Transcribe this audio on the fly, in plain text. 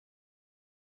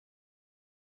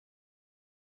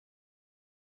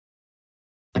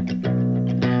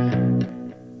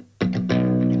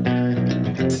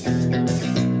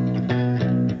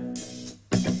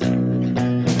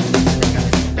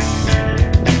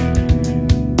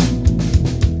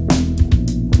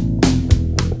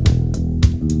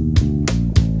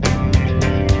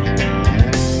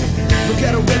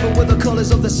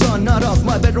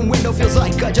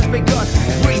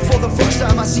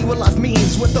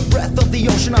the breath of the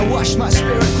ocean, I washed my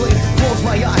spirit clean. Closed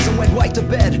my eyes and went right to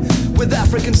bed, with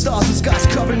African stars and skies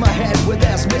covering my head, where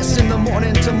there's mist in the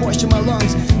morning to moisture my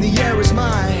lungs, and the air is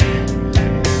mine.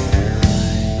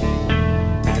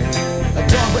 A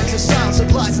dawn breaks the silence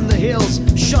that lies in the hills,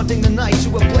 shunting the night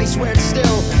to a place where it's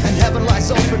still, and heaven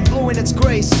lies open, blowing its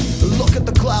grace. Look at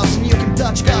the clouds and you can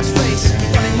touch God's face,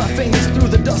 running my fingers through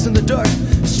the dust and the dirt,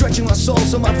 stretching my soul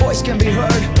so my voice can be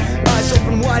heard. Eyes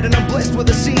open wide and I'm blessed with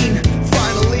the scene.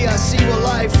 Finally I see what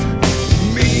life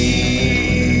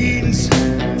means.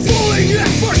 Falling yet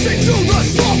first into the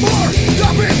summer,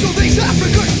 I've been to these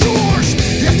African shores.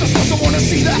 If there's one I wanna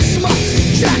see that smile,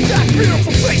 check that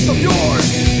beautiful face of yours.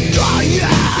 I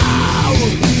know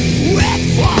with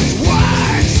false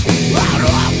words out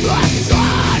of the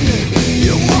sun,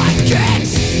 you might get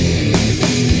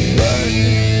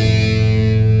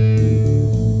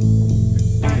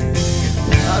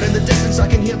out in the distance. I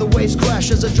can hear the waves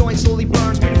crash as a joint slowly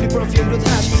burns, beautifully perfumed with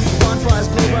ash. Bonfires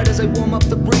glow bright as I warm up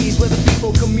the breeze, where the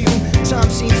people commune, time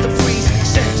seems to freeze.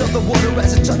 Scent of the water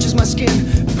as it touches my skin,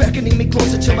 beckoning me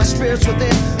closer to my spirits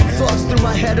within. Thoughts through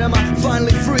my head, am I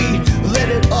finally free? Let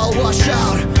it all wash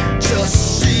out to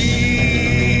sea.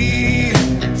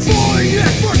 Falling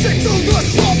yet first into the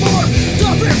summer,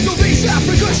 dive into these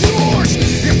African shores.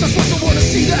 If there's one I wanna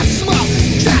see that smile,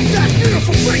 check that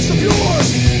beautiful face of yours.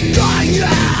 I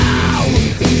know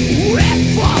with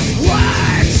false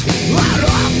words out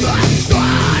of the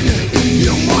sun,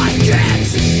 you might get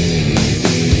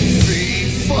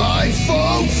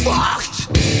V5 fucked.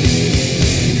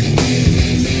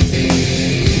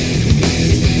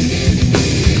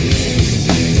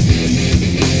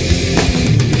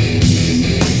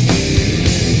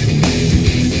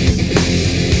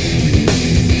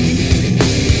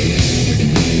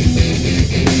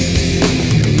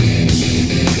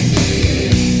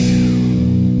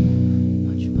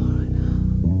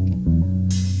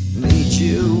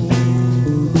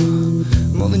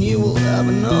 More than you will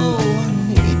ever know,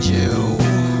 need you.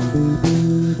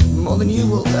 More than you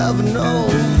will ever know,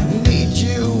 need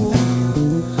you.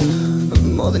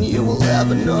 More than you will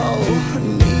ever know,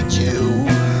 need you.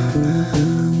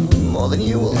 More than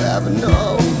you will ever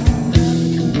know.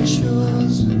 African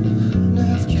shores,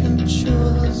 African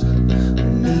shores,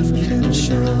 African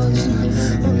shores,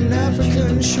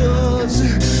 African shores,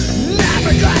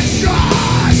 African shores.